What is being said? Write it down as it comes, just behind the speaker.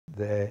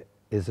There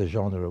is a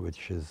genre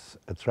which is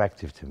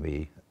attractive to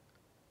me,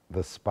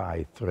 the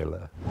spy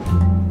thriller.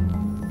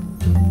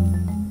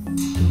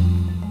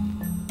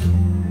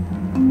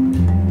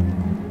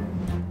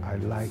 I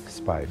like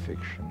spy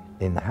fiction.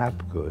 In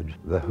Hapgood,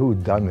 the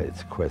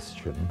whodunit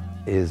question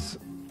is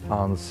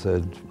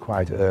answered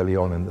quite early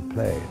on in the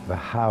play. The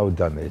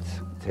howdunit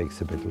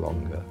takes a bit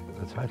longer.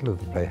 The title of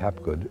the play,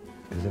 Hapgood,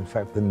 is in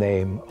fact the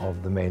name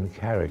of the main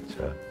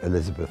character,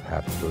 Elizabeth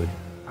Hapgood.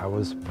 I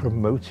was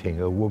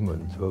promoting a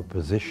woman to a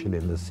position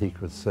in the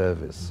Secret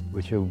Service,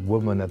 which a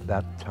woman at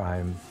that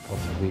time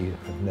possibly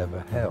had never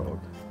held.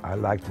 I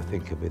like to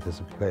think of it as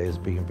a play as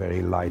being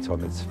very light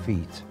on its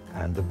feet,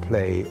 and a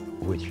play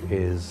which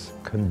is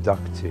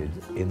conducted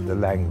in the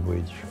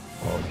language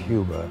of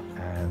humor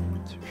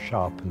and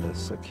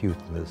sharpness,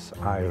 acuteness,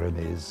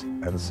 ironies,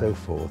 and so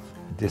forth.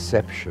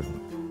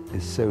 Deception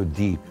is so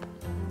deep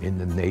in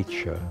the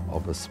nature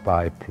of a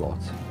spy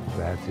plot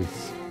that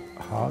it's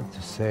hard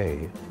to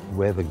say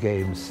where the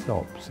game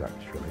stops,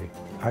 actually.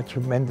 I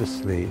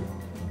tremendously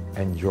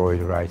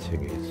enjoyed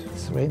writing it.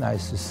 It's very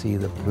nice to see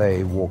the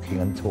play walking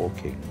and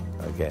talking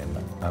again.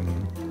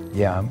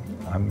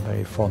 I'm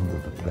very fond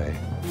of the play.